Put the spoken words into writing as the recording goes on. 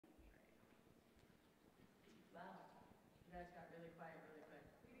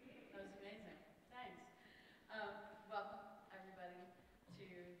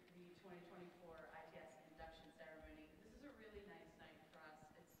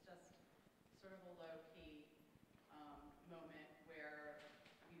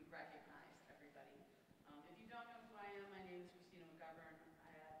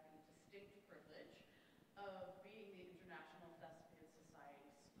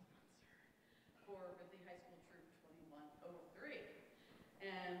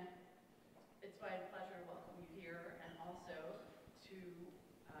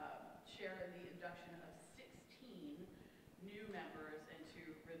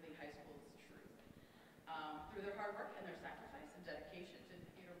hard work and their sacrifice and dedication to the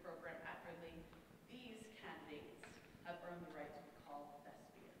theater program accurately, these candidates have earned the right to be called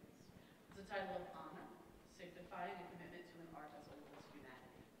Thespians. It's a title of honor, signifying a commitment to an art as old as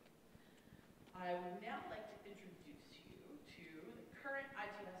humanity. I would now like to introduce you to the current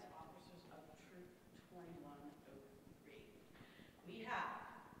ITS officers of Troop 2103. We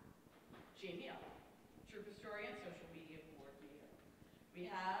have Jamie L., Troop Historian, Social Media Coordinator. We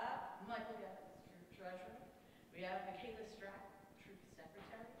have Michael Evans, Troop Treasurer. We have Michaela Strack, Troop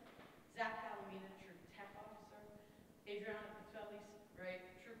Secretary. Zach Calamina, Troop Tech Officer. Adriana Patelis, right,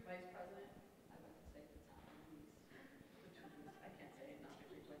 Troop Vice President. I like to say Patelis. I can't say it, not the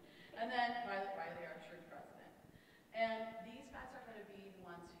Greek way. And then Violet Riley, our Troop President. And these guys are going to be the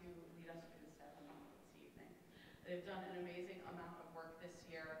ones who lead us through the ceremony this evening. They've done an amazing amount of work this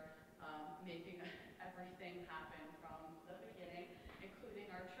year, making everything happen from the beginning, including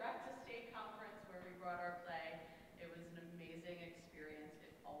our trek to state conference where we brought our play. It was an amazing experience.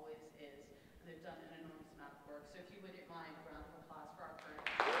 It always is. And they've done an enormous amount of work. So if you wouldn't mind, a round of applause for our current.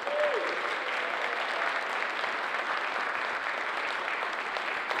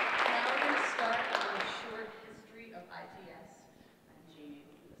 Now we're going to start with a short history of ITS, and Jamie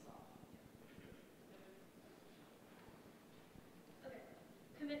will lead us off. Okay.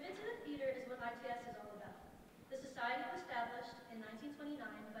 Commitment to the theater is what ITS is all about. The society was established in 1929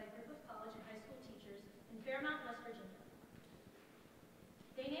 by a group of college and high school teachers in Fairmount, West Virginia.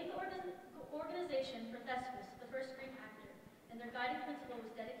 They named the organization for Thespian, the first Greek actor, and their guiding principle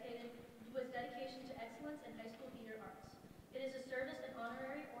was dedication to excellence in high school theater arts. It is a service and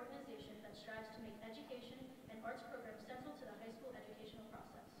honorary organization that strives to make education and arts programs central to the high school educational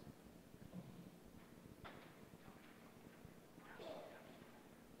process.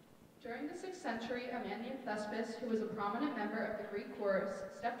 During the 6th century, a man named Thespian, who was a prominent member of the Greek chorus,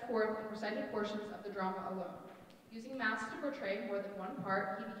 stepped forth and recited portions of the drama alone. Using masks to portray more than one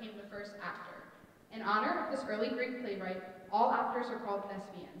part, he became the first actor. In honor of this early Greek playwright, all actors are called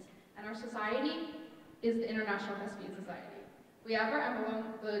Thespians, and our society is the International Thespian Society. We have our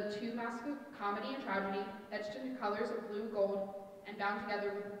emblem, the two masks of comedy and tragedy, etched into colors of blue, gold, and bound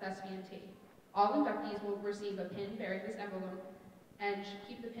together with a Thespian tape. All inductees will receive a pin bearing this emblem and should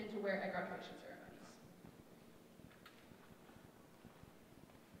keep the pin to wear at graduation ceremonies.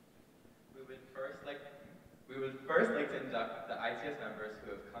 We would first like to induct the ITS members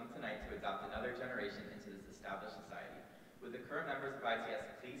who have come tonight to adopt another generation into this established society. Would the current members of ITS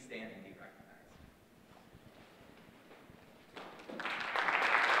please stand and be recognized?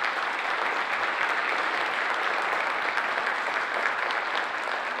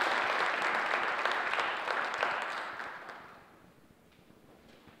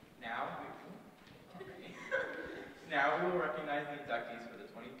 Now we will recognize the inductees for the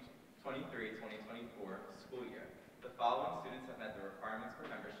 2023-2024 school year. The following students have met the requirements for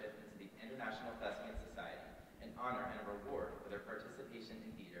membership into the International Thespian Society, an honor and a reward for their participation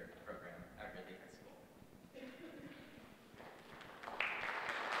in theater program at Ridley High School.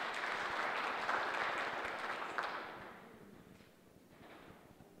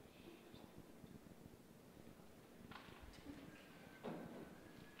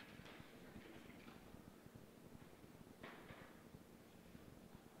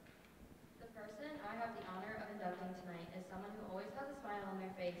 I have the honor of inducting tonight is someone who always has a smile on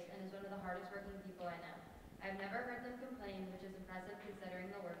their face and is one of the hardest working people I know. I've never heard them complain, which is impressive considering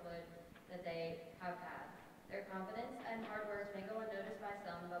the workload that they have had. Their confidence and hard work may go unnoticed by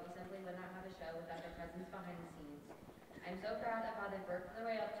some, but we simply would not have a show without their presence behind the scenes. I'm so proud of how they've worked their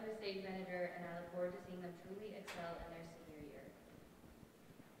way up to a stage manager, and I look forward to seeing them truly excel in their senior year.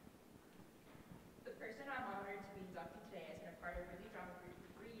 The person I'm honored to be inducting today has been a part of Ridley Drama Group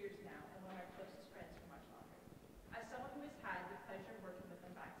for 3 years now and one of our closest friends for much longer. As someone who has had the pleasure of working with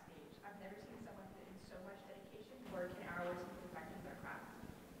them backstage, I've never seen someone put in so much dedication, work, and hours into perfecting their craft.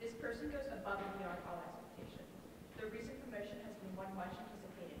 This person goes above and beyond all expectations. The recent promotion has been one much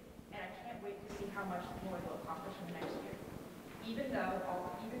anticipated, and I can't wait to see how much more they'll accomplish in the next year. Even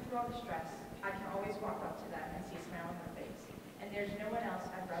through all the stress, I can always walk up to them and see a smile on their face. And there's no one else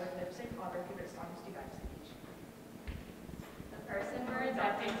I'd rather lip sync while their favorite songs do backstage. The person we're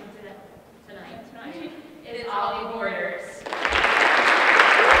inducting tonight is Ollie Borders.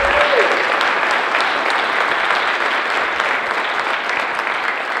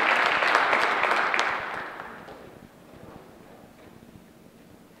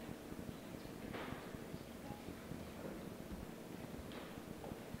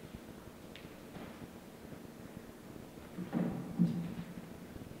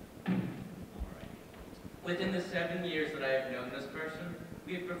 Within the 7 years that I have known this person,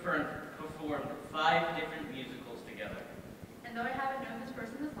 we have performed 5 different musicals together. And though I haven't known this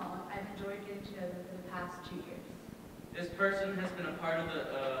person this long, I've enjoyed getting to know them for the past 2 years. This person has been a part of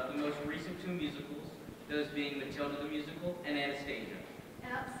the most recent 2 musicals, those being Matilda the Musical and Anastasia.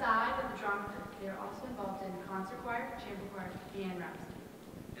 And outside of the drama group, they are also involved in concert choir, chamber choir, and rhapsody.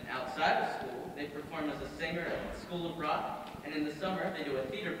 And outside of school, they perform as a singer at the School of Rock, and in the summer, they do a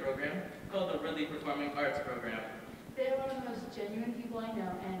theater program called the Ridley Performing Arts Program. They are one of the most genuine people I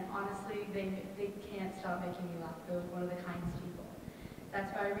know, and honestly, they can't stop making me laugh. They're one of the kindest people.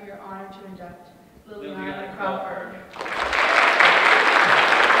 That's why we are honored to induct Liliana Crawford.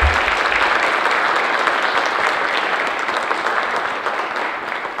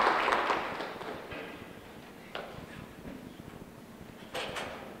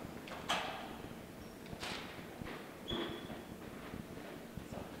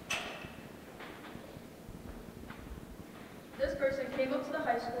 This person came up to the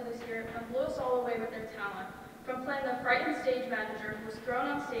high school this year and blew us all away with their talent. From playing the frightened stage manager who was thrown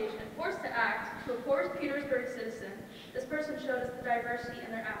on stage and forced to act to a poor Petersburg citizen, this person showed us the diversity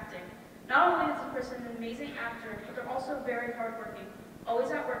in their acting. Not only is this person an amazing actor, but they're also very hardworking,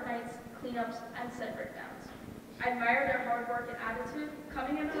 always at work nights, cleanups, and set breakdowns. I admire their hard work and attitude,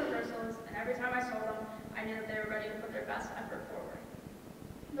 coming into rehearsals, and every time I saw them, I knew that they were ready to put their best effort forward.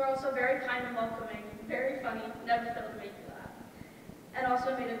 They're also very kind and welcoming, very funny, never fail to make you laugh, and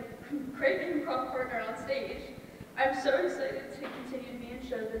also made a great improv partner on stage. I'm so excited to continue to be in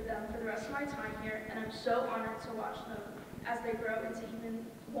shows with them for the rest of my time here, and I'm so honored to watch them as they grow into even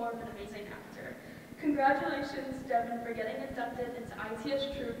more of an amazing actor. Congratulations, Devin, for getting inducted into ITS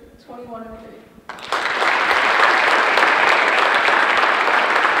Troop 2103.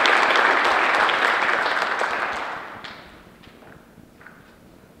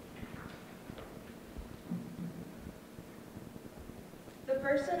 The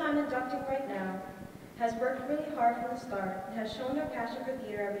person I'm inducting right now has worked really hard from the start and has shown their passion for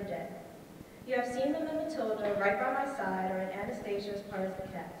theater every day. You have seen them in Matilda right by my side or in Anastasia as part of the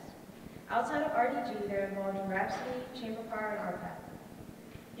cast. Outside of RDG, they're involved in Rhapsody, Chamber Choir, and RPAC.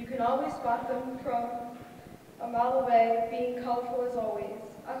 You can always spot them from a mile away, being colorful as always.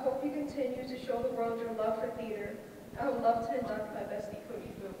 I hope you continue to show the world your love for theater. I would love to induct my bestie,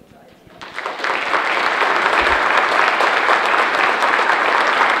 Cody Field, besides you.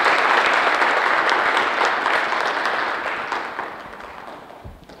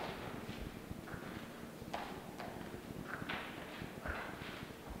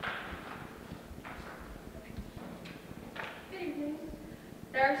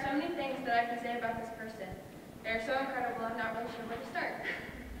 There are so many things that I can say about this person. They are so incredible, I'm not really sure where to start.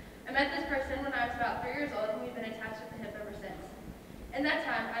 I met this person when I was about 3 years old, and we've been attached at the hip ever since. In that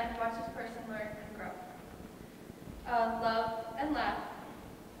time, I've watched this person learn and grow. Love and laugh.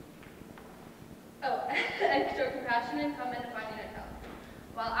 Oh, and show compassion and come into finding their talent.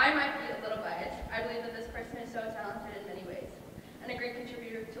 While I might be a little biased, I believe that this person is so talented in many ways, and a great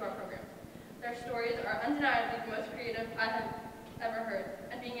contributor to our program. Their stories are undeniably the most creative I have ever heard,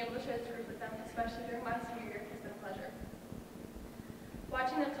 and being able to share this group with them, especially during my senior year, has been a pleasure.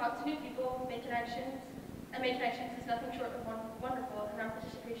 Watching them talk to new people, make connections is nothing short of wonderful, and our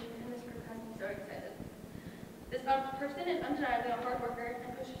participation in this group has me so excited. This person is undeniably a hard worker and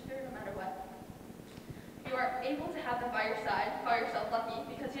pushes through no matter what. You are able to have them by your side, call yourself lucky,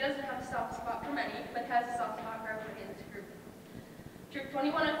 because he doesn't have a soft spot for many, but has a soft spot for everybody in this group. Troop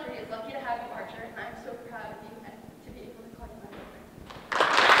 2103 is lucky to have you, Archer, and I'm so proud of you and to be able to call you my brother.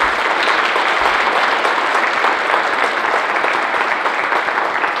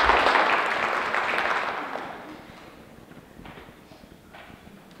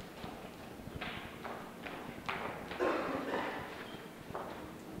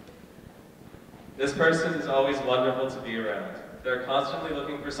 This person is always wonderful to be around. They're constantly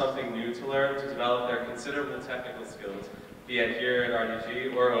looking for something new to learn to develop their considerable technical skills, be it here at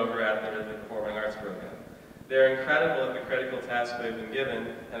RDG or over at the Ridley Performing Arts Program. They're incredible at the critical tasks they've been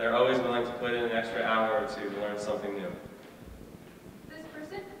given, and they're always willing to put in an extra hour or two to learn something new.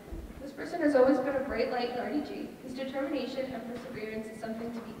 This person has always been a bright light in RDG. His determination and perseverance is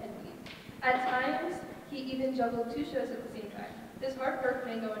something to be envied. At times, he even juggled 2 shows at the same time. This hard work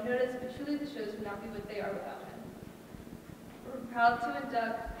may go unnoticed, but truly the shows would not be what they are without him. We're proud to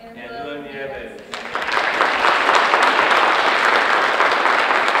induct Angela Nieves.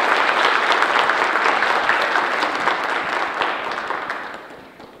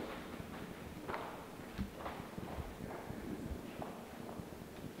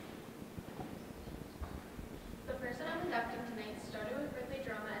 The person I'm inducting tonight started with Ridley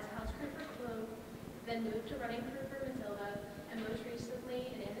Drama as house crew for Clue, then moved to running crew for Matilda, and most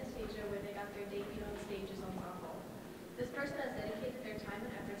recently in Anastasia, where they got their debut on stage as ensemble.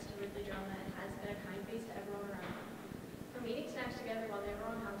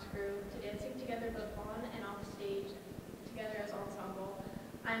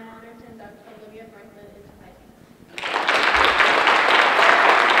 am honored to induct Olivia Franklin into ITS.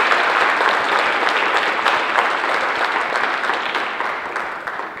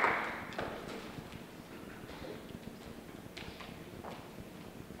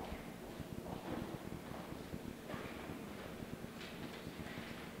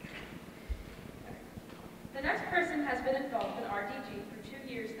 The next person has been involved in RDG for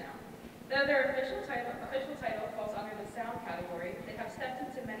 2 years now. Though their official title falls under the sound category, they have stepped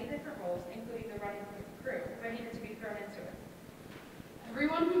into many different roles, including the running crew, ready to be thrown into it.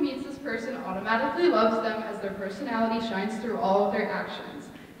 Everyone who meets this person automatically loves them as their personality shines through all of their actions.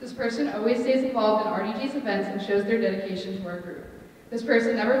 This person always stays involved in RDG's events and shows their dedication to our group. This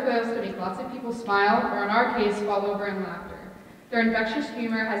person never fails to make lots of people smile, or in our case, fall over in laughter. Their infectious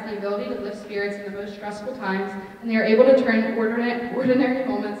humor has the ability to lift spirits in the most stressful times, and they are able to turn ordinary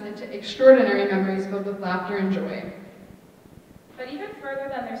moments into extraordinary memories filled with laughter and joy. But even further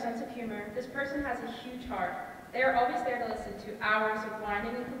than their sense of humor, this person has a huge heart. They are always there to listen to hours of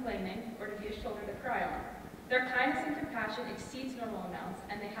whining and complaining, or to be a shoulder to cry on. Their kindness and compassion exceeds normal amounts,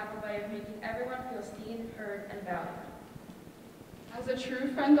 and they have a way of making everyone feel seen, heard, and valued. As a true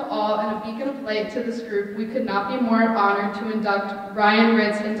friend to all and a beacon of light to this group, we could not be more honored to induct Ryan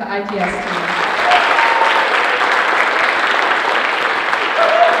Ritz into ITS team.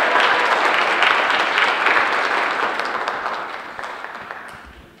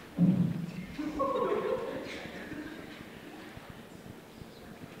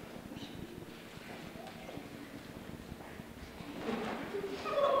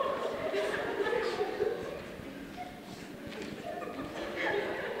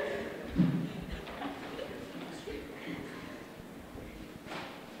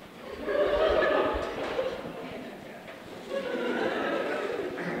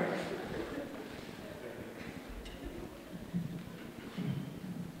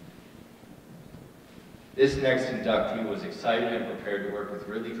 This next inductee was excited and prepared to work with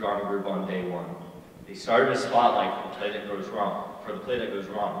Ridley Drama Group on day one. They started a spotlight for the play that goes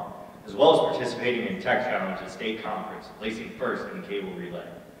wrong, as well as participating in Tech Challenge at state conference, placing first in cable relay.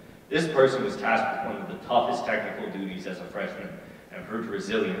 This person was tasked with one of the toughest technical duties as a freshman and proved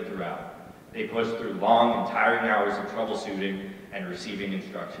resilient throughout. They pushed through long and tiring hours of troubleshooting and receiving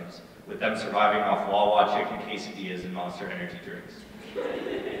instructions, with them surviving off Wawa chicken quesadillas and Monster energy drinks.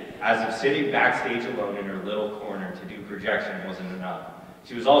 As if sitting backstage alone in her little corner to do projection wasn't enough,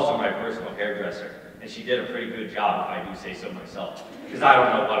 she was also my personal hairdresser, and she did a pretty good job if I do say so myself, because I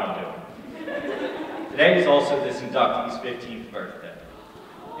don't know what I'm doing. Today is also this inductee's 15th birthday.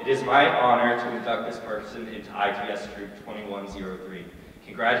 It is my honor to induct this person into ITS Troop 2103.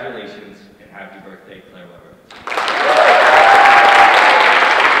 Congratulations and happy birthday, Claire Weber.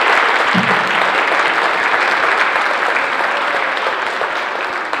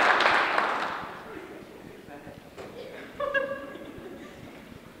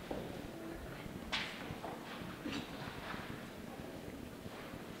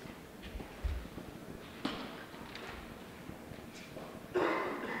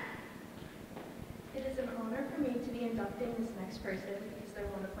 Inducting this next person because they're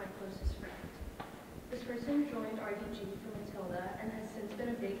one of my closest friends. This person joined RDG from Matilda and has since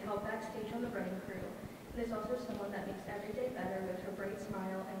been a big help backstage on the running crew, and is also someone that makes every day better with her bright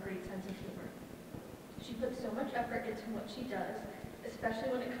smile and great sense of humor. She puts so much effort into what she does,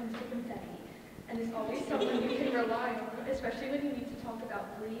 especially when it comes to confetti, and is always someone you can rely on, especially when you need to talk about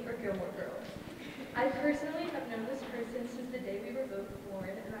Glee or Gilmore Girls. I personally have known this person since the day we were both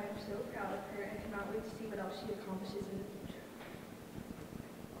born, and I am so proud of her and cannot wait to see what else she accomplishes in the future.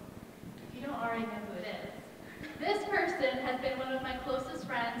 You don't already know who it is. This person has been one of my closest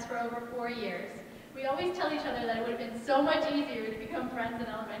friends for over 4 years. We always tell each other that it would have been so much easier to become friends in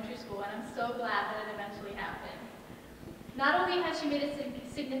elementary school, and I'm so glad that it eventually happened. Not only has she made a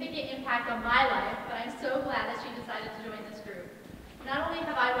significant impact on my life, but I'm so glad that she decided to join this group. Not only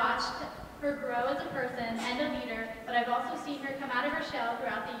have I watched her grow as a person and a leader, but I've also seen her come out of her shell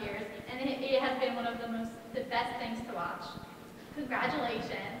throughout the years, and it has been one of the best things to watch.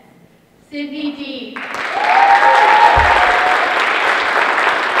 Congratulations, Sydney D.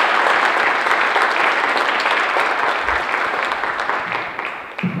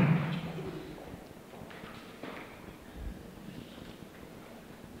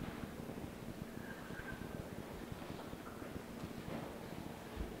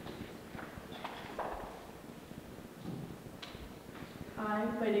 Hi,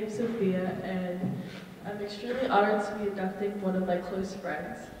 my name's Sophia, and I'm extremely honored to be inducting one of my close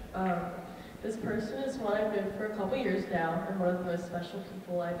friends. This person is one I've known for a couple years now, and one of the most special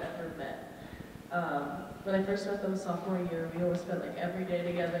people I've ever met. When I first met them sophomore year, we always spent like every day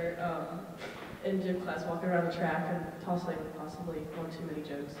together in gym class, walking around the track and tossing possibly one too many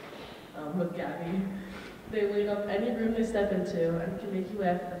jokes with Gabby. They light up any room they step into and can make you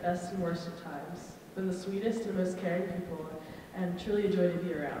laugh at the best and worst of times. They're the sweetest and most caring people and truly a joy to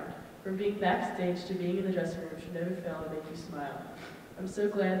be around. From being backstage to being in the dressing room should never fail to make you smile. I'm so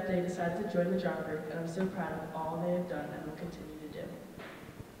glad they decided to join the drama group, and I'm so proud of all they have done and will continue to do.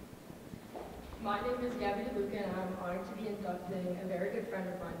 My name is Gabby DeLuca, and I'm honored to be inducting a very good friend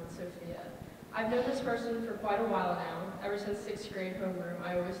of mine, Sophia. I've known this person for quite a while now. Ever since 6th grade homeroom,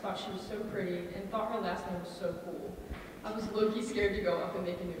 I always thought she was so pretty and thought her last name was so cool. I was low-key scared to go up and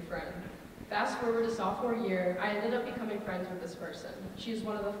make a new friend. Fast forward to sophomore year, I ended up becoming friends with this person. She is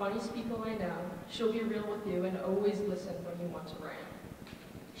one of the funniest people I know. She'll be real with you and always listen when you want to rant.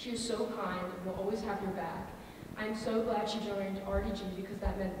 She is so kind and will always have your back. I am so glad she joined RDG because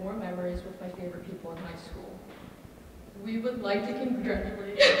that meant more memories with my favorite people in high school. We would like to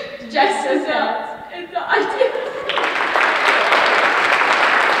congratulate Jessica and the idea.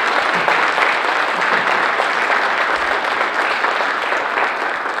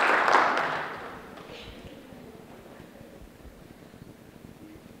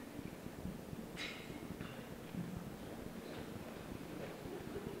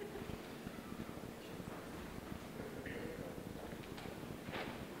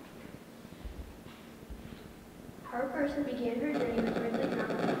 Our person began her journey with Ridley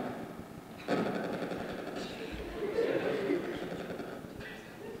drama. I'm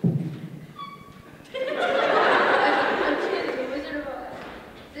kidding, the Wizard of Oz.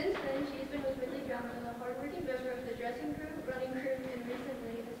 Since then, she's been with Ridley Drama, a hardworking member of the dressing crew, running crew, and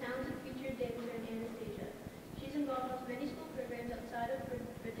recently, a talented featured dancer in Anastasia. She's involved with many school programs outside of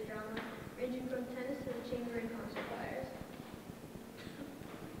Ridley Drama, ranging from tennis to the chamber and concert choirs.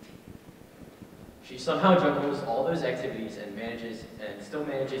 She somehow juggles all those activities and still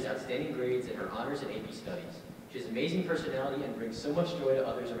manages outstanding grades in her honors and AP studies. She has amazing personality and brings so much joy to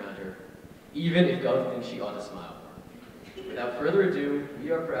others around her, even if God thinks she ought to smile more. Without further ado,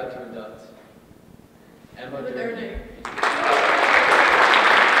 we are proud to induct Emma Durning.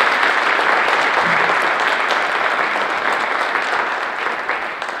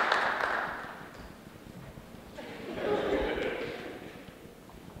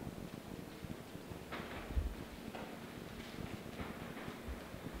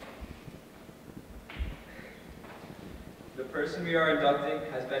 The person we are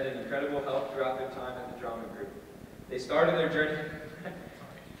inducting has been an incredible help throughout their time at the drama group. They started their journey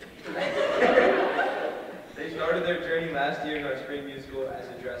last year in our spring musical as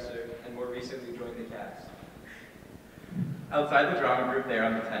a dresser, and more recently joined the cast. Outside the drama group, they're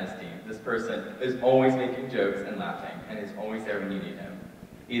on the tennis team. This person is always making jokes and laughing, and is always there when you need him.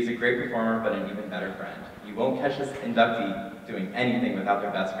 He is a great performer, but an even better friend. You won't catch this inductee doing anything without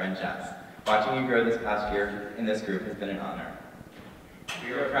their best friend, Jess. Watching you grow this past year in this group has been an honor.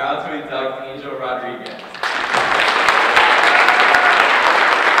 We are proud to induct Angel Rodriguez.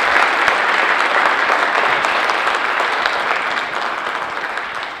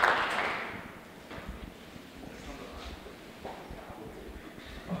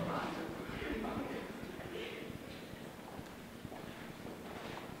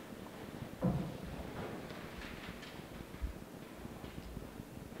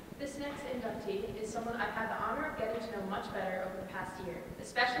 This next inductee is someone I've had the honor of getting to know much better over the past year,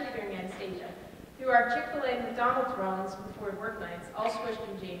 especially during Anastasia, through our Chick-fil-A and McDonald's runs before work nights, all squished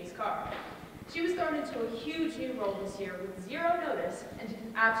in Jamie's car. She was thrown into a huge new role this year with zero notice and did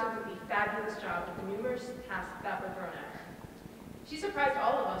an absolutely fabulous job with the numerous tasks that were thrown at her. She surprised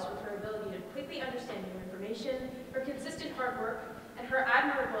all of us with her ability to quickly understand new information, her consistent hard work, and her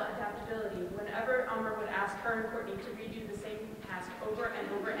admirable adaptability whenever Amr would ask her and Courtney to redo the same task over and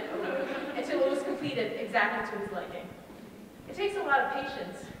over and over until it was completed exactly to his liking. It takes a lot of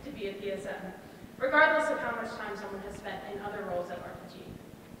patience to be a PSM, regardless of how much time someone has spent in other roles at RPG.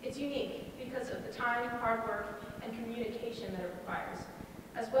 It's unique because of the time, hard work, and communication that it requires,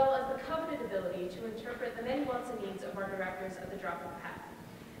 as well as the coveted ability to interpret the many wants and needs of our directors at the drop of a hat.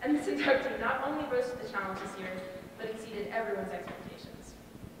 And this inductee not only rose to the challenge this year, but exceeded everyone's expectations.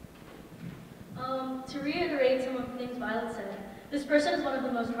 To reiterate some of the things Violet said, this person is one of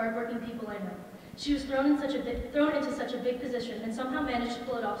the most hardworking people I know. She was thrown into such a big position and somehow managed to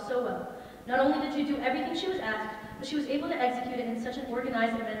pull it off so well. Not only did she do everything she was asked, but she was able to execute it in such an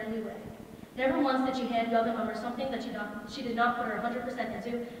organized and mannerly way. Never once did she hand-yell them over something that she did not put her 100%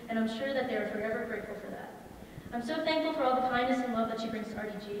 into, and I'm sure that they are forever grateful for that. I'm so thankful for all the kindness and love that she brings to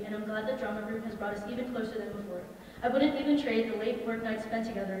RDG, and I'm glad the drama group has brought us even closer than before. I wouldn't even trade the late work nights spent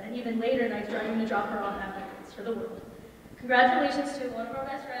together and even later nights driving to drop her off afterwards for the world. Congratulations to one of our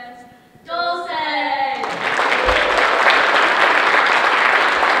best friends, Dulce!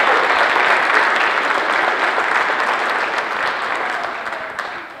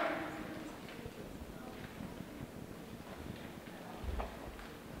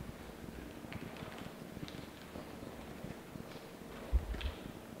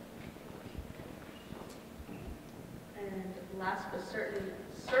 And last but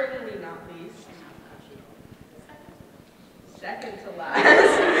certainly not least, second to last,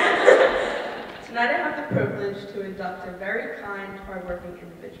 tonight I have the privilege to induct a very kind, hardworking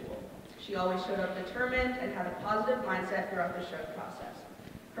individual. She always showed up determined and had a positive mindset throughout the show process.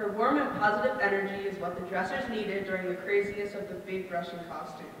 Her warm and positive energy is what the dressers needed during the craziness of the big Russian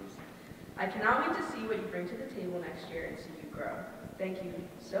costumes. I cannot wait to see what you bring to the table next year and see you grow. Thank you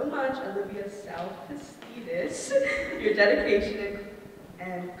so much, Olivia Salfastidis, your dedication,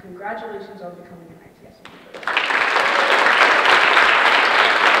 and congratulations on becoming an ITS member.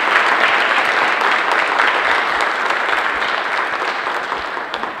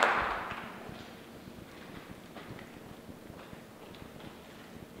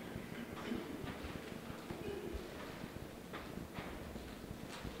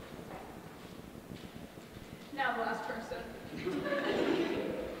 Now the last person.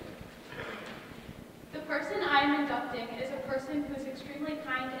 The person I am inducting is a person who is extremely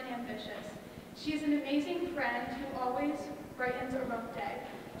kind and ambitious. She is an amazing friend who always brightens a rough day.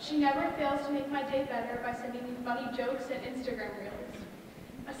 She never fails to make my day better by sending me funny jokes and Instagram reels.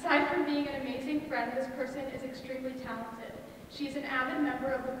 Aside from being an amazing friend, this person is extremely talented. She is an avid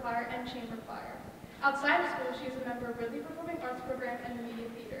member of the choir and chamber choir. Outside of school, she is a member of Ridley Performing Arts Program and the Media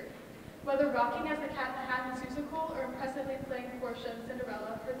Theater. Whether rocking as the Cat in the Hat in Seussical or impressively playing Portia in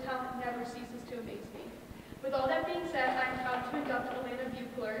Cinderella, her talent never ceases to amaze me. With all that being said, I am proud to induct Elena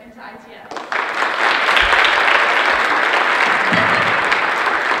Buchler into ITS.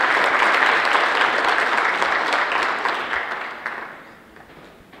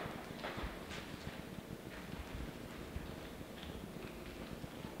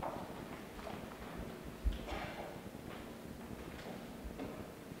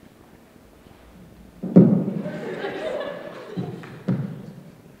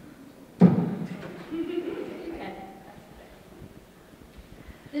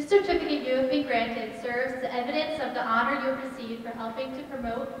 This certificate you have been granted serves as evidence of the honor you have received for helping to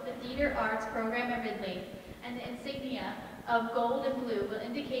promote the theater arts program at Ridley, and the insignia of gold and blue will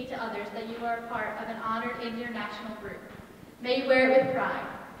indicate to others that you are a part of an honored international group. May you wear it with pride.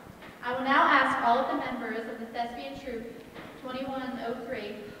 I will now ask all of the members of the Thespian Troupe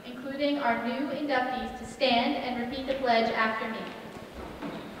 2103, including our new inductees, to stand and repeat the pledge after me.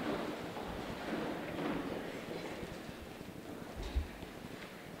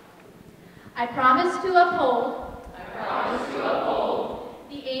 I promise to uphold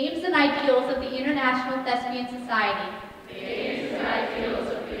the aims and ideals of the International Thespian Society.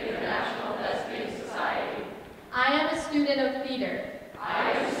 I am a student of theater.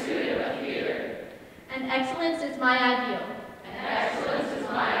 And excellence is my ideal.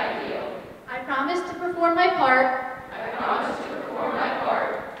 I promise to perform my part.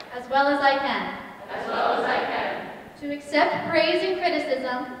 As well as I can. To accept praise and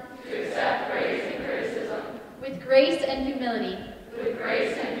criticism. With grace and humility.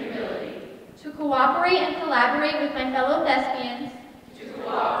 To cooperate and collaborate with my fellow thespians.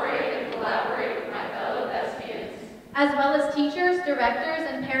 As well as teachers, directors,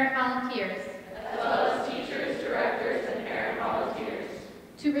 and parent volunteers.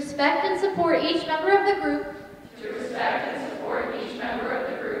 To respect and support each member of the group.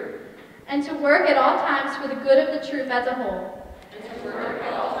 And to work at all times for the good of the troupe as a whole.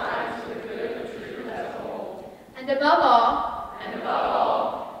 And above all,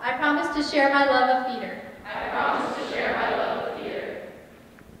 I promise to share my love of theater.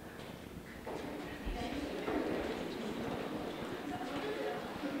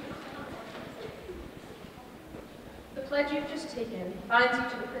 The pledge you've just taken binds you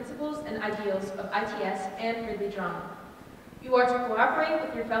to the principles and ideals of ITS and Ridley Drama. You are to cooperate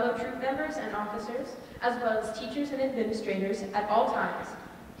with your fellow troop members and officers, as well as teachers and administrators at all times,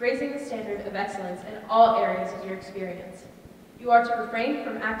 raising the standard of excellence in all areas of your experience. You are to refrain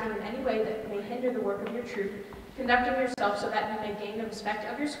from acting in any way that may hinder the work of your troop, conducting yourself so that you may gain the respect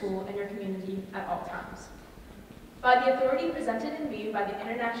of your school and your community at all times. By the authority presented in me by the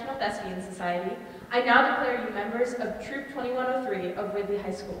International Thespian Society, I now declare you members of Troop 2103 of Ridley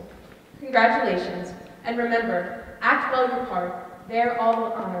High School. Congratulations, and remember, act well your part, there all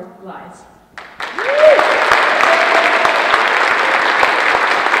the honor lies.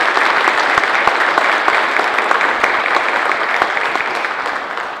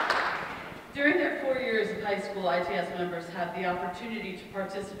 of high school ITS members have the opportunity to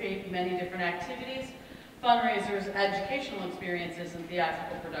participate in many different activities, fundraisers, educational experiences, and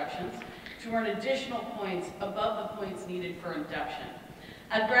theatrical productions to earn additional points above the points needed for induction.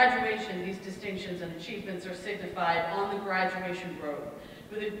 At graduation, these distinctions and achievements are signified on the graduation robe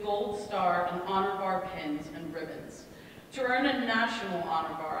with a gold star and honor bar pins and ribbons. To earn a national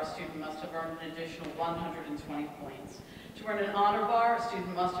honor bar, a student must have earned an additional 120 points. To earn an honor bar, a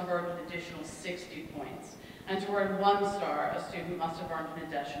student must have earned an additional 60 points. And to earn 1 star, a student must have earned an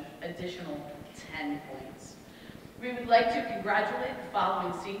additional 10 points. We would like to congratulate the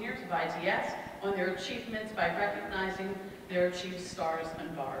following seniors of ITS on their achievements by recognizing their achieved stars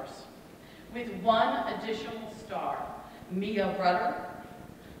and bars. With 1 additional star, Mia Rudder,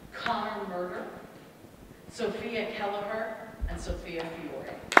 Connor Murder, Sophia Kelleher, and Sophia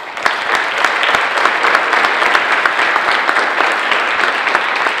Fiore.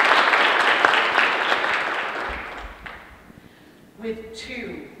 With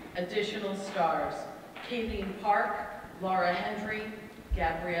 2 additional stars, Kayleen Park, Laura Hendry,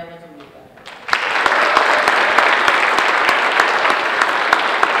 Gabriella DeLuca.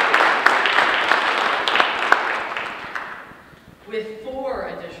 With 4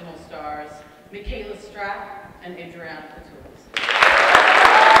 additional stars, Michaela Strack and Adriana Patulis.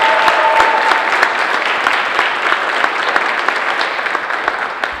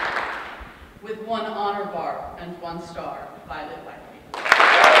 With 1 honor bar and 1 star, Violet Whiteley.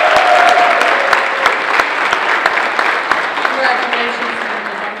 Congratulations on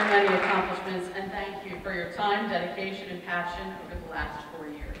your many accomplishments, and thank you for your time, dedication, and passion over the last 4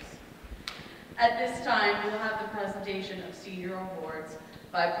 years. At this time, we will have the presentation of senior awards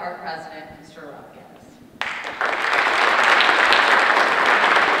by Park President, Mr. Rob Geddes.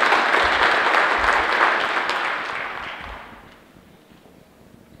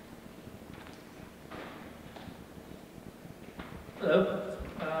 Hello.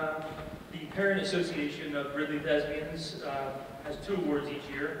 The Parent Association of Ridley Thespians has 2 awards each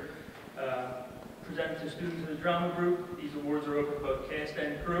year. Presented to students in the drama group. These awards are open to both cast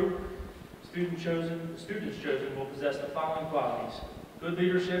and crew. Students chosen will possess the following qualities: good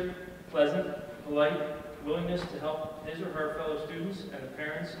leadership, pleasant, polite, willingness to help his or her fellow students and the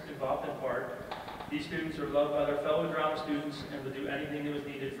parents involved in part. These students are loved by their fellow drama students and will do anything that was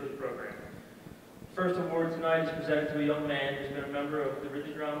needed for the program. The first award tonight is presented to a young man who's been a member of the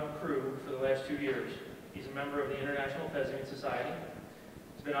Ridley Drama crew for the last 2 years. He's a member of the International Thespian Society.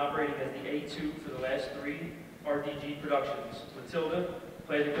 He's been operating as the A2 for the last 3 RDG productions: Matilda,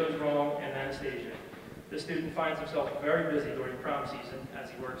 Play That Goes Wrong, and Anastasia. This student finds himself very busy during prom season as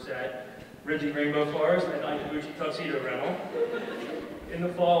he works at Ridley Rainbow Forest and Ikaguchi Tuxedo Rental. In the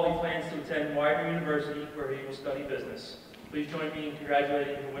fall, he plans to attend Widener University, where he will study business. Please join me in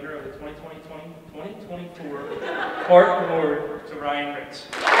congratulating the winner of the 2024 Park Award to Ryan Ritz.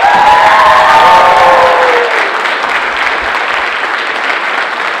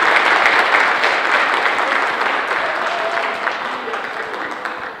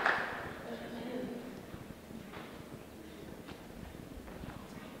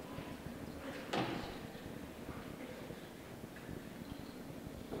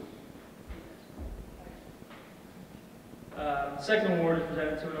 The second award is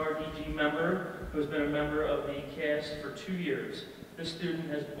presented to an RDG member who has been a member of the cast for 2 years. This student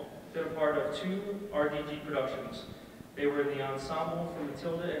has been a part of 2 RDG productions. They were in the ensemble for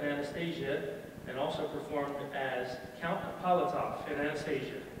Matilda and Anastasia, and also performed as Count Apolitov in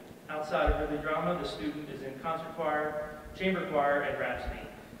Anastasia. Outside of Ridley Drama, the student is in concert choir, chamber choir, and Rhapsody.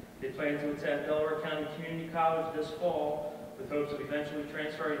 They plan to attend Delaware County Community College this fall, with hopes of eventually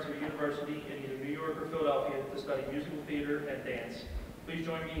transferring to a university in either New York or Philadelphia to study musical theater and dance. Please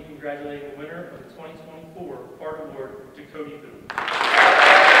join me in congratulating the winner of the 2024 Park Award to Cody Booth.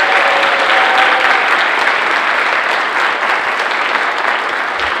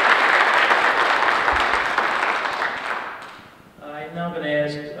 I am now going to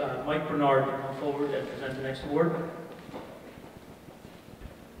ask Mike Bernard to come forward and present the next award.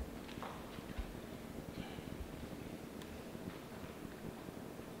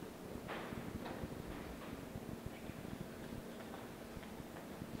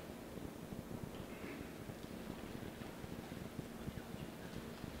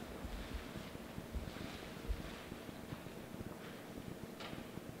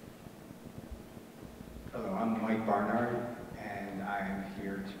 Hello, I'm Mike Barnard, and I'm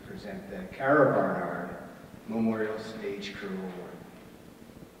here to present the Cara Barnard Memorial Stage Crew Award.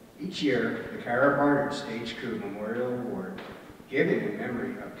 Each year, the Cara Barnard Stage Crew Memorial Award, given in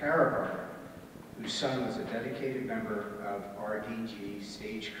memory of Cara Barnard, whose son was a dedicated member of RDG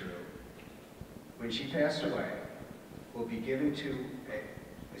Stage Crew, when she passed away, will be given to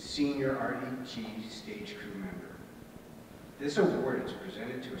a senior RDG stage crew member. This award is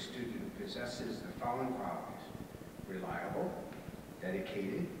presented to a student who possesses the following qualities: reliable,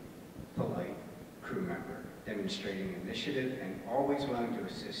 dedicated, polite crew member, demonstrating initiative and always willing to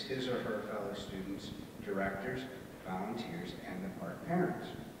assist his or her fellow students, directors, volunteers, and the park parents.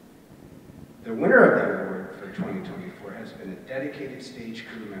 The winner of the award for 2024 has been a dedicated stage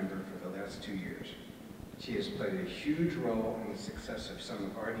crew member for the last 2 years. She has played a huge role in the success of some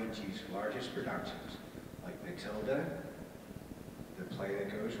of RDG's largest productions, like Matilda, The Play That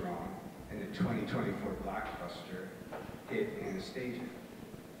Goes Wrong, and the 2024 blockbuster hit Anastasia.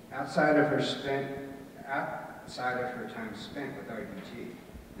 Outside of her time spent with RDG,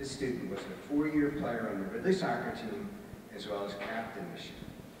 this student was a 4-year player on the Ridley soccer team, as well as captain this year.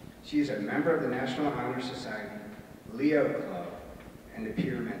 She is a member of the National Honor Society, Leo Club, and the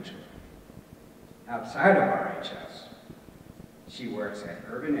Peer Mentor. Outside of RHS, she works at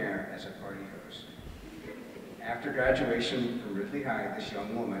Urban Air as a party host. After graduation from Ridley High, this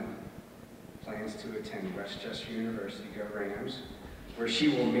young woman plans to attend Westchester University, go Rams, where she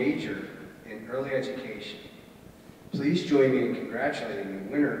will major in early education. Please join me in congratulating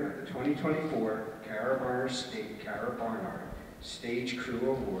the winner of the 2024 Cara Barnard Stage Crew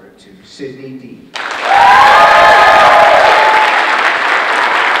Award to Sydney D.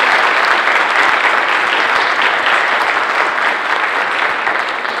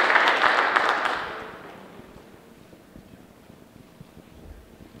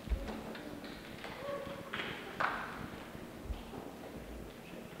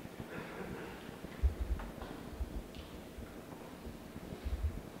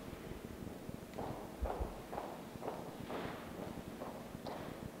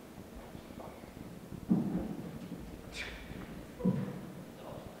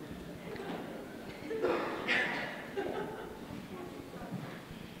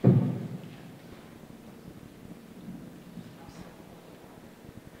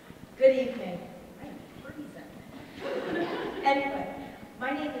 Good evening. I'm freezing. Anyway,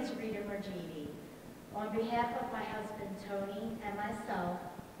 my name is Rita Margidi. On behalf of my husband Tony and myself,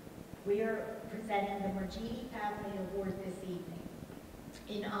 we are presenting the Margidi Family Award this evening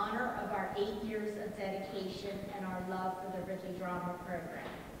in honor of our 8 years of dedication and our love for the Ridley Drama Program.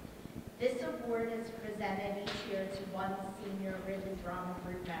 This award is presented each year to one senior Ridley Drama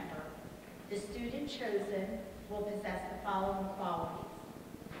Group member. The student chosen will possess the following qualities: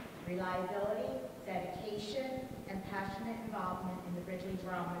 reliability, dedication, and passionate involvement in the Ridley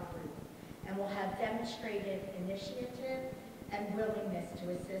Drama Group, and will have demonstrated initiative and willingness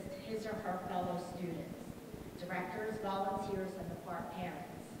to assist his or her fellow students, directors, volunteers, and the park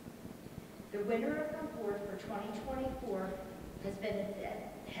parents. The winner of the award for 2024 has been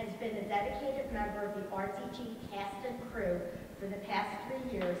a dedicated member of the RDG cast and crew for the past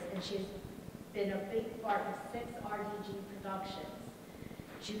 3 years, and she has been a big part of 6 RDG productions.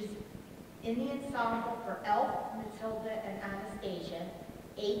 She was in the ensemble for Elf, Matilda, and Anastasia,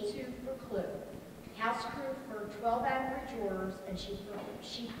 A2 for Clue, house crew for 12 Angry Jurors, and she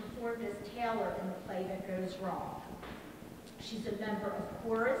performed as Taylor in The Play That Goes Wrong. She's a member of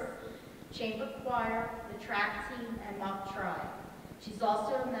chorus, chamber choir, the track team, and mock tribe. She's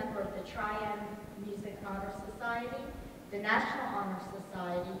also a member of the Triad Music Honor Society, the National Honor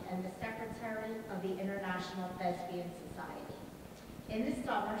Society, and the Secretary of the International Thespian Society. In the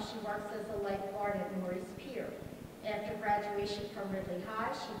summer, she works as a lifeguard at Norris Pier. After graduation from Ridley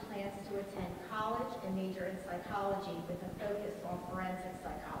High, she plans to attend college and major in psychology with a focus on forensic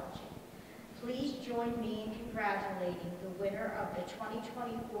psychology. Please join me in congratulating the winner of the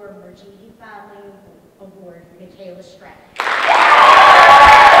 2024 Margidi Family Award, Michaela Strack.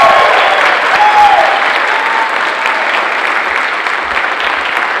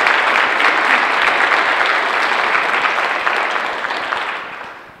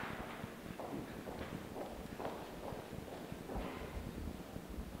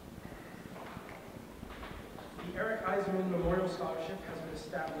 Memorial Scholarship has been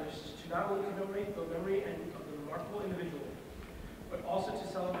established to not only commemorate the memory of the remarkable individual, but also to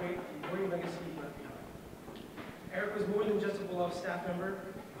celebrate the enduring legacy he left behind. Eric was more than just a beloved staff member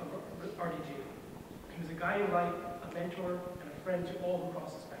of RDG. He was a guiding light, a mentor, and a friend to all who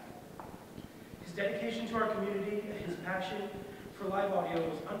crossed his path. His dedication to our community and his passion for live audio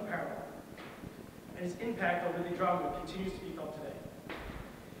was unparalleled, and his impact on Ridley Drama continues to be felt today.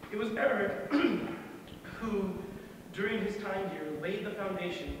 It was Eric who, during his time here, laid the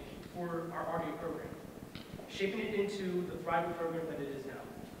foundation for our audio program, shaping it into the thriving program that it is now.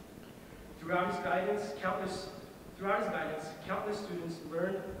 Throughout his guidance, countless students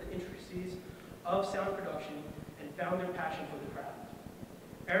learned the intricacies of sound production and found their passion for the craft.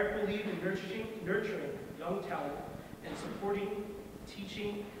 Eric believed in nurturing young talent and supporting,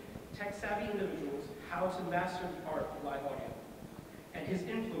 teaching tech-savvy individuals how to master the art of live audio, and his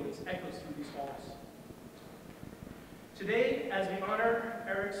influence echoes through these halls. Today, as we honor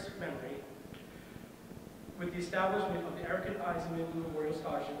Eric's memory with the establishment of the Eric and Eisenman Memorial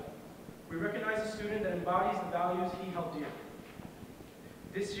Scholarship, we recognize a student that embodies the values he held dear.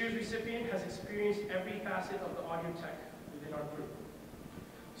 This year's recipient has experienced every facet of the audio tech within our group.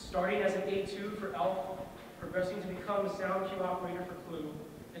 Starting as an A2 for ELF, progressing to become a sound cue operator for Clue,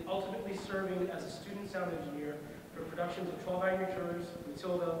 and ultimately serving as a student sound engineer for productions of 12 Angry Birds,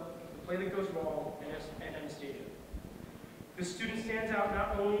 Matilda, The Play That Goes Wrong, and Anastasia. This student stands out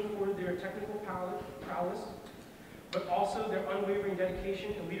not only for their technical prowess, but also their unwavering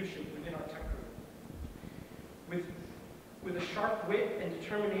dedication and leadership within our tech group. With a sharp wit and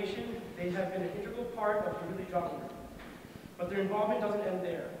determination, they have been an integral part of the Really Drama Group. But their involvement doesn't end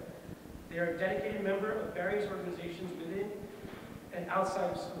there. They are a dedicated member of various organizations within and outside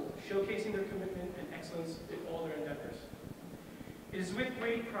of school, showcasing their commitment and excellence in all their endeavors. It is with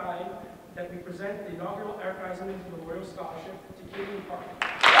great pride that we present the inaugural Eric Eisenman Memorial Scholarship to Katie Park.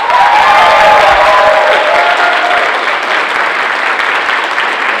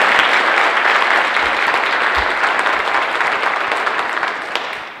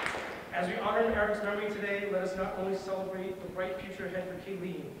 As we honor Eric's memory today, let us not only celebrate the bright future ahead for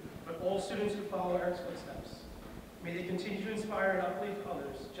Kayleen, but all students who follow Eric's footsteps. May they continue to inspire and uplift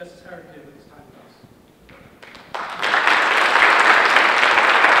others, just as Eric did with his time with us.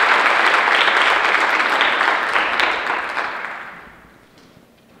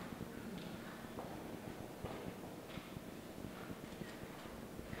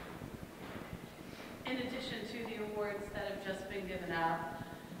 In addition to the awards that have just been given out,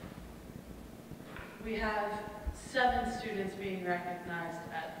 we have 7 students being recognized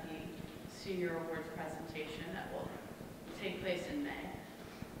at the Senior Awards presentation that will take place in May.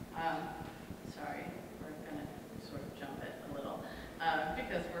 Sorry, we're going to sort of jump it a little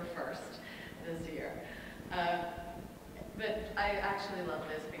because we're first this year. But I actually love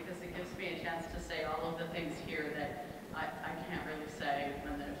this because it gives me a chance to say all of the things here that I can't really say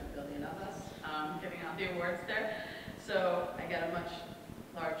when there's a billion of us giving out the awards there. So I get a much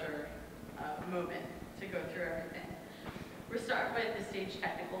larger moment to go through everything. We'll start with the Stage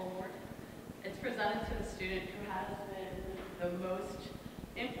Technical Award. It's presented to the student who has been the most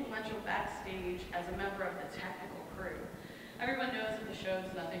influential backstage as a member of the technical crew. Everyone knows that the show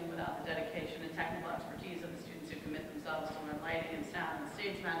is nothing without the dedication and technical expertise of the students who commit themselves to learn lighting and sound and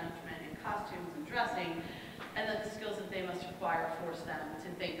stage management and costumes and dressing, and that the skills that they must acquire force them to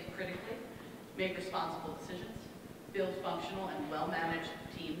think critically, make responsible decisions, build functional and well-managed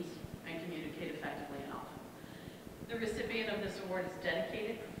teams, and communicate effectively and often. The recipient of this award is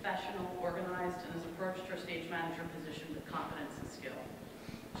dedicated, professional, organized, and has approached her stage manager position with confidence and skill.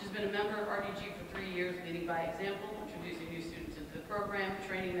 She's been a member of RDG for 3 years, leading by example, introducing new students into the program,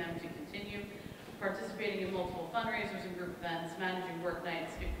 training them to continue, participating in multiple fundraisers and group events, managing work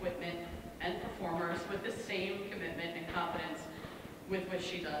nights, equipment, and performers with the same commitment and confidence with which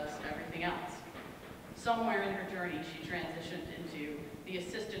she does everything else. Somewhere in her journey, she transitioned into the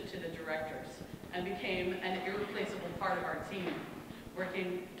assistant to the directors and became an irreplaceable part of our team,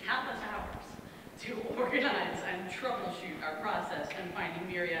 working countless hours to organize and troubleshoot our process and finding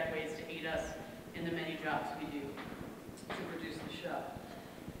myriad ways to aid us in the many jobs we do to produce the show.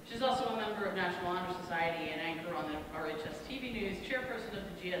 She's also a member of National Honor Society and anchor on the RHS TV News, chairperson of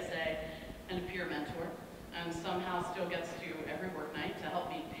the GSA, and a peer mentor, and somehow still gets to every work night to help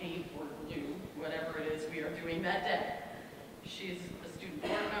me paint or glue whatever it is we are doing that day. She's a student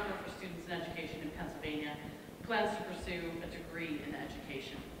board member for Students in Education in Pennsylvania, plans to pursue a degree in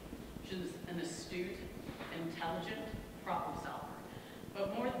education. She's an astute, intelligent problem solver,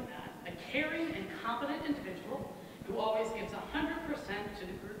 but more than that, a caring and competent individual who always gives 100% to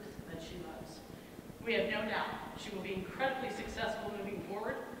the groups that she loves. We have no doubt she will be incredibly successful moving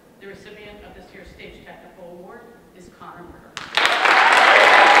forward. The recipient of this year's Stage Technical Award is Connor Murder.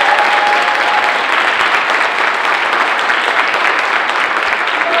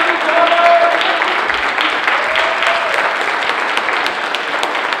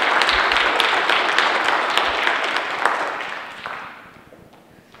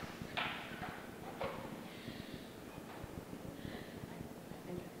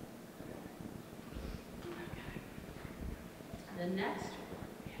 The next one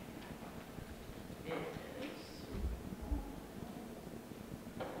is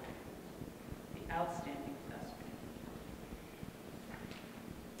the Outstanding Thespian.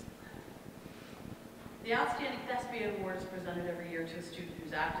 The Outstanding Thespian Award is presented every year to a student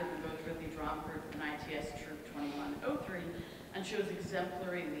who's active in both Ridley Drama Group and ITS Troop 2103 and shows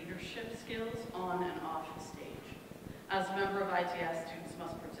exemplary leadership skills on and off the stage. As a member of ITS, students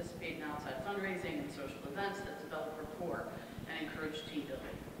must participate in outside fundraising and social events that develop rapport and encourage team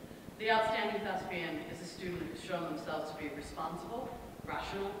building. The Outstanding Thespian is a student who's shown themselves to be responsible,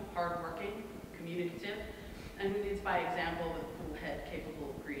 rational, hardworking, communicative, and who leads by example with a cool head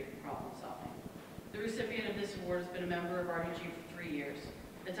capable of creative problem solving. The recipient of this award has been a member of RHS for 3 years,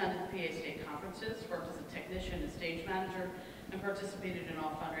 attended the PA State conferences, worked as a technician and stage manager, and participated in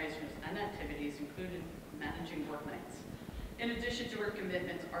all fundraisers and activities, including managing work nights. In addition to her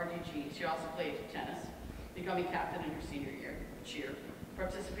commitment to RDG, she also played tennis, becoming captain in her senior year, cheer,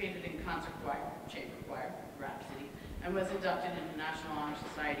 participated in concert choir, chamber choir, Rhapsody, and was inducted into National Honor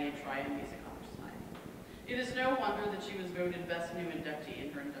Society and Triumph Music Honor Society. It is no wonder that she was voted Best New Inductee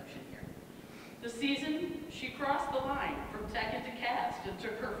in her induction year. This season, she crossed the line from tech into cast and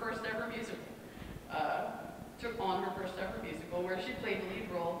took on her first ever musical, where she played the lead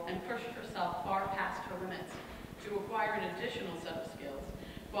role and pushed herself far past her limits to acquire an additional set of skills,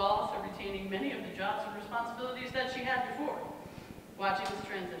 while also retaining many of the jobs and responsibilities that she had before. Watching this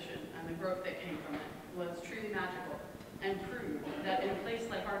transition and the growth that came from it was truly magical and proved that in a place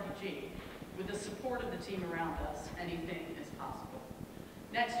like RDG, with the support of the team around us, anything is possible.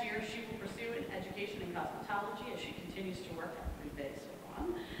 Next year, she will pursue an education in cosmetology as she continues to work at Privé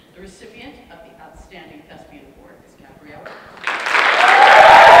Salon. The recipient of the Outstanding Thespian Award is Gabriella.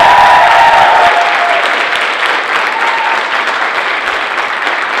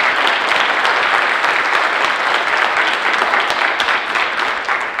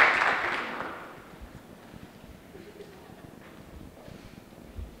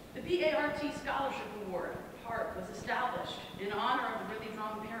 The BART Scholarship Award, HART, was established in honor of the Ridley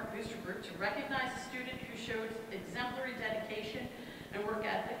Drama Parent Booster Group to recognize a student who showed exemplary dedication and work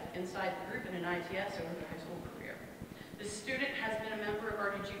ethic inside the group and in ITS over their high school career. This student has been a member of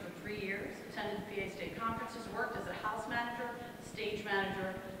RDG for 3 years, attended PA State conferences, worked as a house manager, stage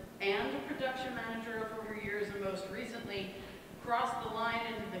manager, and a production manager over her years, and most recently crossed the line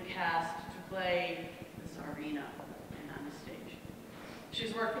into the cast to play the Tsarina on the stage.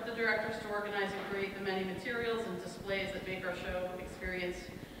 She's worked with the directors to organize and create the many materials and displays that make our show experience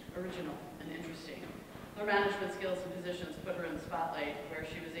original and interesting. Her management skills and positions put her in the spotlight, where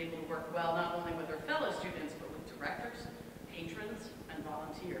she was able to work well not only with her fellow students, but with directors, patrons, and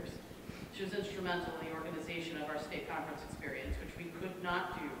volunteers. She was instrumental in the organization of our state conference experience, which we could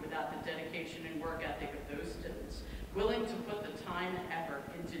not do without the dedication and work ethic of those students, willing to put the time and effort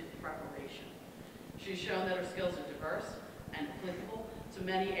into preparation. She's shown that her skills are diverse and applicable to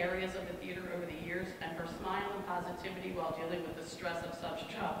many areas of the theater over the years, and her smile and positivity while dealing with the stress of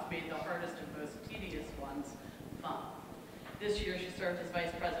such jobs made the hardest and most tedious ones fun. This year, she served as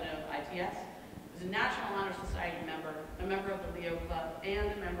Vice President of ITS, was a National Honor Society member, a member of the Leo Club,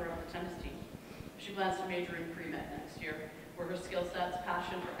 and a member of the tennis team. She plans to major in pre-med next year, where her skill sets,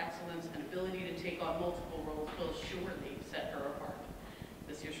 passion for excellence, and ability to take on multiple roles will surely set her apart.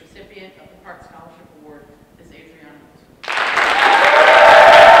 This year's recipient of the Park Scholarship Award is Adriana.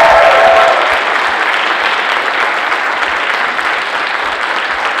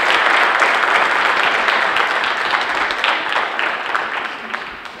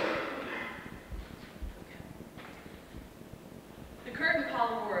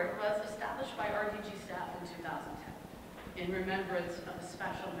 In remembrance of a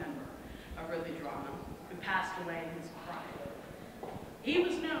special member of Ridley Drama who passed away in his prime. He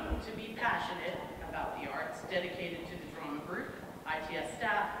was known to be passionate about the arts, dedicated to the drama group, ITS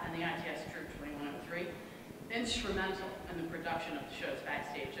staff, and the ITS Troop 2103, instrumental in the production of the shows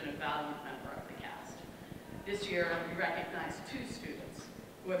backstage, and a valued member of the cast. This year, we recognize 2 students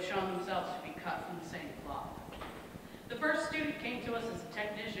who have shown themselves to be cut from the same cloth. The first student came to us as a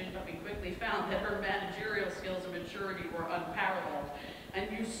technician, but we quickly found that her managerial skills and maturity were unparalleled and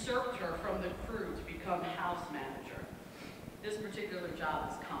usurped her from the crew to become house manager. This particular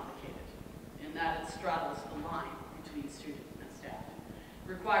job is complicated in that it straddles the line between student and staff.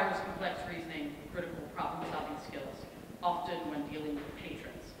 Requires complex reasoning, critical problem-solving skills, often when dealing with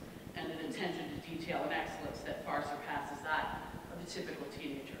patrons, and an attention to detail and excellence that far surpasses that of a typical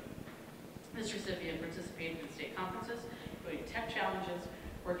teenager. This recipient participated in state conferences, including tech challenges,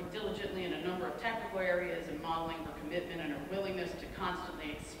 working diligently in a number of technical areas, and modeling her commitment and her willingness to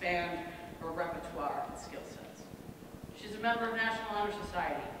constantly expand her repertoire and skill sets. She's a member of National Honor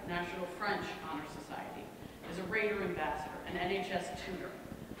Society, National French Honor Society, is a Raider ambassador, an NHS tutor,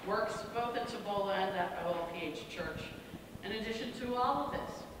 works both at Tobola and at OLPH Church. In addition to all of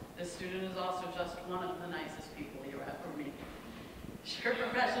this, This student is also just one of the nicest people you ever meet. Her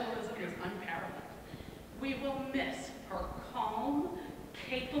professionalism is unparalleled. We will miss her calm,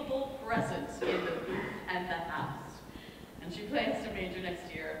 capable presence in the booth and the house. And she plans to major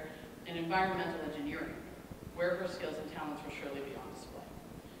next year in environmental engineering, where her skills and talents will surely be on display.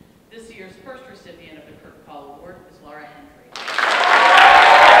 This year's first recipient of the Kurt Call Award is Laura Hendry.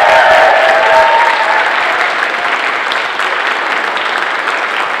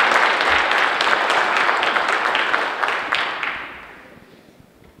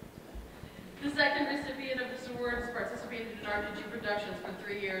 For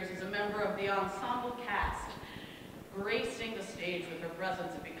 3 years as a member of the ensemble cast, gracing the stage with her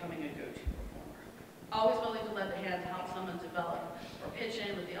presence and becoming a go-to performer. Always willing to lend a hand to help someone develop or pitch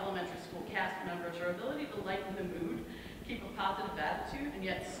in with the elementary school cast members, her ability to lighten the mood, keep a positive attitude, and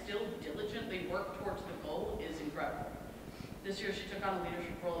yet still diligently work towards the goal is incredible. This year she took on a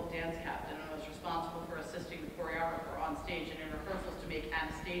leadership role of dance captain and was responsible for assisting the choreographer on stage and in rehearsals to make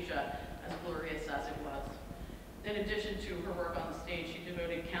Anastasia as glorious as it was. In addition to her work on the stage, she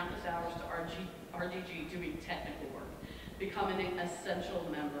devoted countless hours to RDG doing technical work, becoming an essential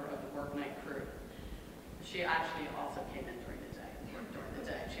member of the work night crew. She actually also came in during the day and worked during the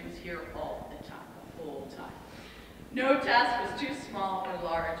day. She was here all the time, the whole time. No task was too small or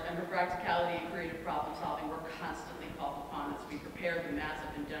large, and her practicality and creative problem solving were constantly called upon as we prepared the massive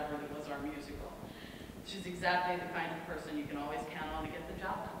endeavor that was our musical. She's exactly the kind of person you can always count on to get the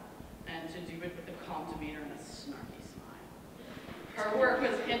job done, and to do it with a calm demeanor and a snarky smile. Her work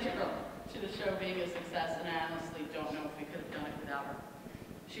was integral to the show being a success, and I honestly don't know if we could have done it without her.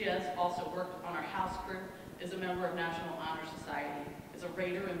 She has also worked on our house crew, is a member of National Honor Society, is a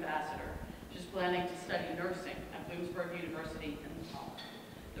Raider ambassador. She's planning to study nursing at Bloomsburg University in the fall.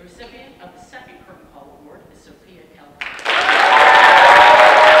 The recipient of the second Curtain Call Award is Sophia Kelly.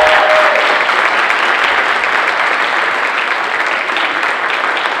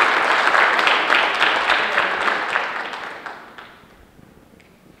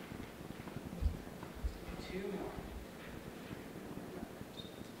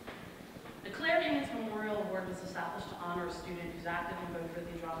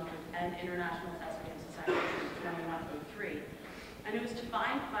 And International Thespian Society since 2103, and it was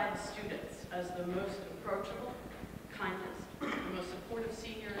defined by the students as the most approachable, kindest, the most supportive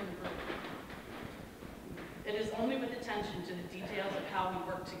senior in the group. It is only with attention to the details of how we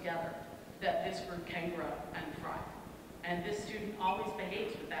work together that this group can grow and thrive. And this student always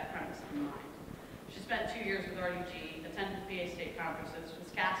behaves with that premise in mind. She spent 2 years with RDG, attended PA State conferences,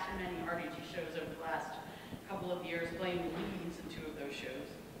 was cast in many RDG shows over the last couple of years, playing the leads in 2 of those shows.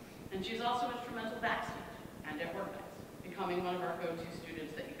 And she's also instrumental backstage and at work nights, becoming one of our go-to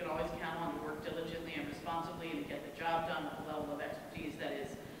students that you can always count on to work diligently and responsibly and to get the job done with a level of expertise that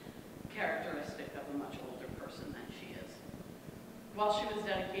is characteristic of a much older person than she is. While she was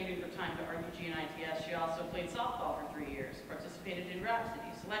dedicating her time to RDG and ITS, she also played softball for 3 years, participated in Rhapsody,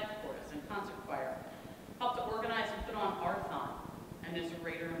 Select Chorus, and Concert Choir, helped to organize and put on Arthon, and is a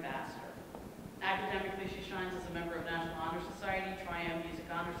Raider ambassador. Academically, she shines as a member of National Honor Society, Triumph Music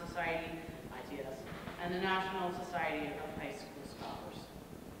Honor Society, ITS, and the National Society of High School Scholars.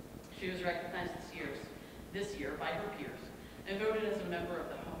 She was recognized this year by her peers and voted as a member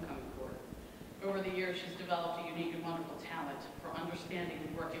of the Homecoming Court. Over the years, she's developed a unique and wonderful talent for understanding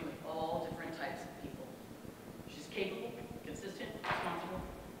and working with all different types of people. She's capable, consistent, responsible,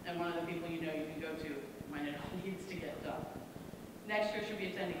 and one of the people you know you can go to when it all needs to get done. Next year, she'll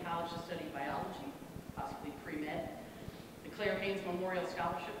be attending college to study biology, possibly pre-med. The Claire Haynes Memorial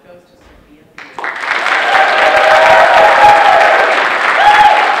Scholarship goes to Sophia.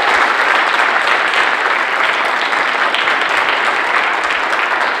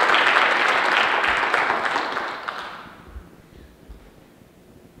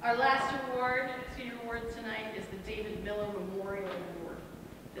 Our last award, senior award tonight, is the David Miller Memorial Award.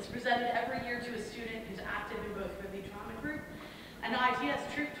 It's presented every year to a student who's active in both Ridley Drama Group and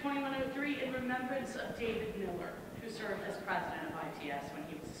ITS Troop 2103 in remembrance of David Miller, who served as president of ITS when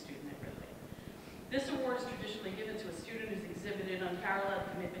he was a student at Ridley. This award is traditionally given to a student who's exhibited unparalleled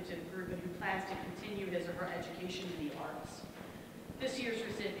commitment to the group and who plans to continue his or her education in the arts. This year's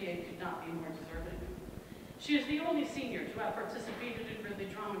recipient could not be more deserving. She is the only senior to have participated in Ridley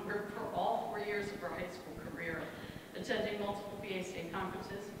Drama Group for all 4 years of her high school career, attending multiple PA State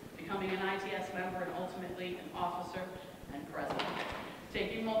conferences, becoming an ITS member and ultimately an officer and president,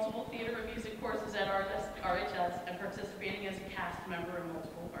 taking multiple theater and music courses at RHS, and participating as a cast member in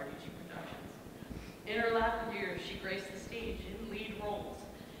multiple RDG productions. In her latter years, she graced the stage in lead roles,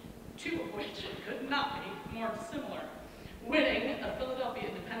 2 of which could not be more similar, winning a Philadelphia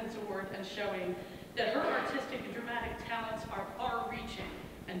Independence Award and showing that her artistic and dramatic talents are far-reaching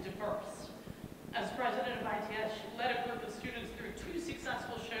and diverse. As president of ITS, she led a group of students through 2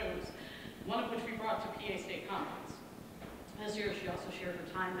 successful shows, one of which we brought to PA State Conference. This year, she also shared her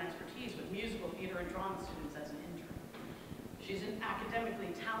time and expertise with musical theater and drama students as an intern. She's an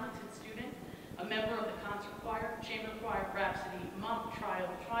academically talented student, a member of the concert choir, chamber choir, Rhapsody, mock trial,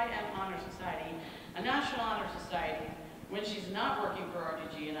 Tri-M Honor Society, a National Honor Society, when she's not working for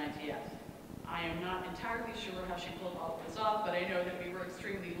RDG and ITS. I am not entirely sure how she pulled all of this off, but I know that we were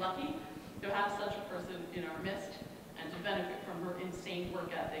extremely lucky to have such a person in our midst and to benefit from her insane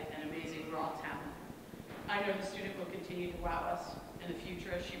work ethic and amazing raw talent. I know the student will continue to wow us in the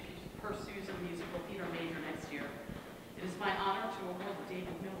future as she pursues a musical theater major next year. It is my honor to award the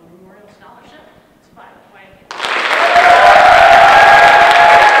David Miller Memorial Scholarship to Violet White.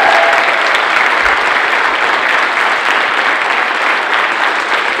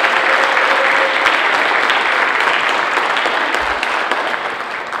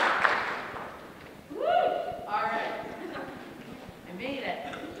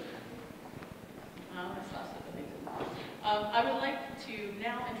 I would like to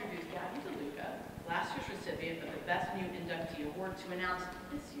now introduce Gabby DeLuca, last year's recipient of the Best New Inductee Award, to announce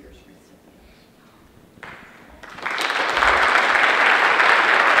this year's recipient.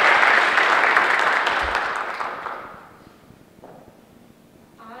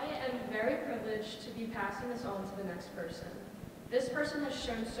 I am very privileged to be passing this on to the next person. This person has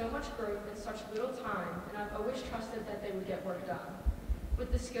shown so much growth in such little time, and I've always trusted that they would get work done.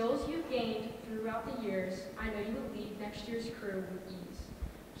 With the skills you've gained throughout the years, I know you will lead next year's crew with ease.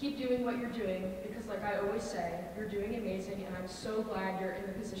 Keep doing what you're doing, because like I always say, you're doing amazing, and I'm so glad you're in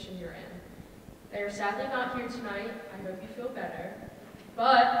the position you're in. They are sadly not here tonight. I hope you feel better.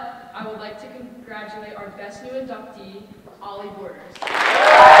 But I would like to congratulate our best new inductee, Ollie Borders.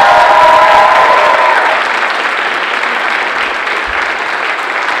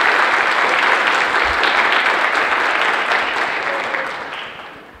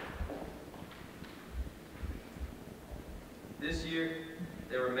 This year,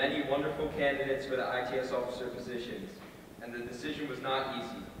 there were many wonderful candidates for the ITS officer positions, and the decision was not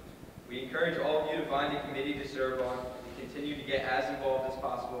easy. We encourage all of you to find a committee to serve on and continue to get as involved as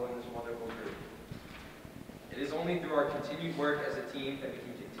possible in this wonderful group. It is only through our continued work as a team that we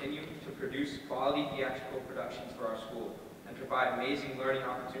can continue to produce quality theatrical productions for our school and provide amazing learning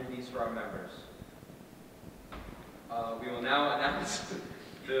opportunities for our members. We will now announce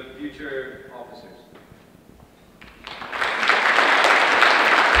the future officers.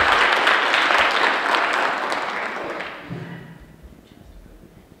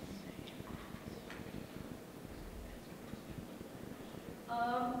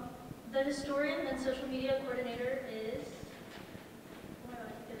 The historian and social media coordinator is, why do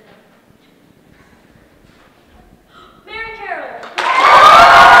I get it out? Mary Carroll.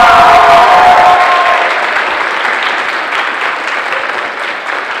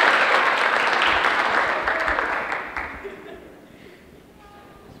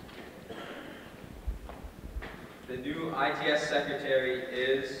 The new ITS secretary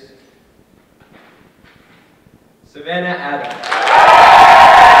is Savannah Adams.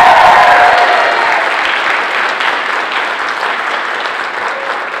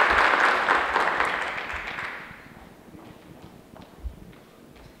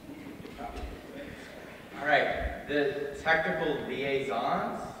 All right, the technical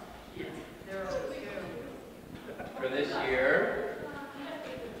liaisons for this year.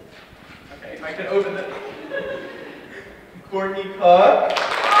 Okay, if I could open the Courtney Cook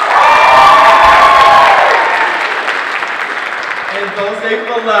and Dulce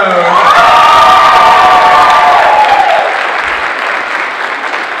Malone.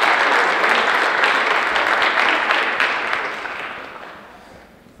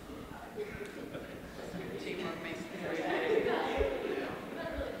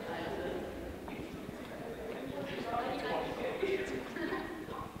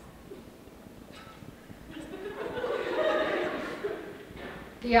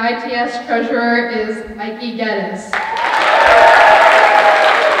 The ITS treasurer is Mikey Geddes.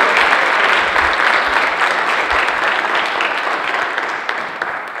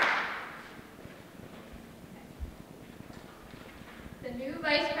 The new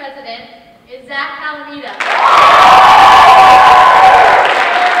vice president is Zach Alameda.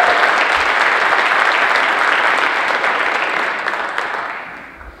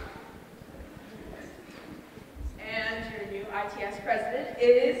 And your new ITS president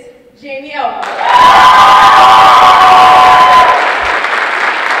is Jamie Elwood.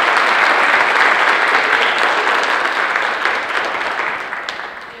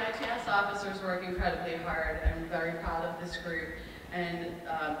 officers work incredibly hard. I'm very proud of this group. And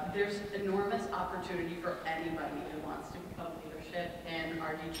there's enormous opportunity for anybody who wants to become leadership in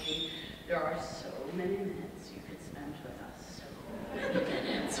RDG. There are so many minutes you could spend with us. So many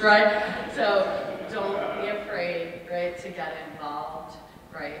minutes, right? So don't be afraid, right, to get involved,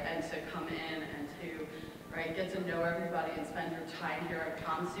 right, and to come in and to, right, get to know everybody and spend your time here. I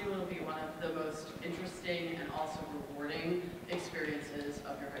promise you it'll be one of the most interesting and also rewarding experiences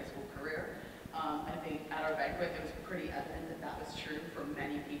of your high school career. I think at our banquet it was pretty evident that that was true for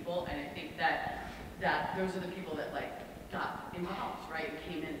many people, and I think that those are the people that got involved, right, and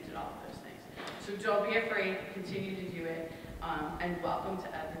came in and did all of those things. So don't be afraid, continue to do it, and welcome to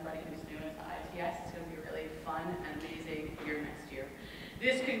everybody who's new to ITS. It's going to be a really fun and amazing year next year.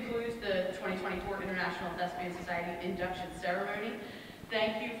 This concludes the 2024 International Thespian Society Induction Ceremony.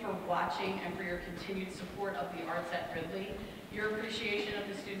 Thank you for watching and for your continued support of the arts at Ridley. Your appreciation of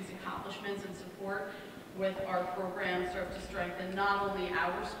the students' accomplishments and support with our program serve to strengthen not only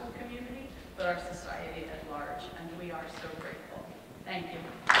our school community, but our society at large, and we are so grateful. Thank you.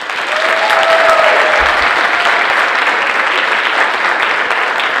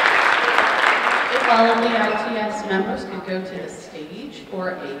 If all of the ITS members could go to the stage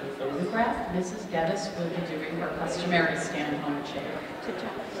for a photograph, Mrs. Geddes will be doing her customary stand on a chair.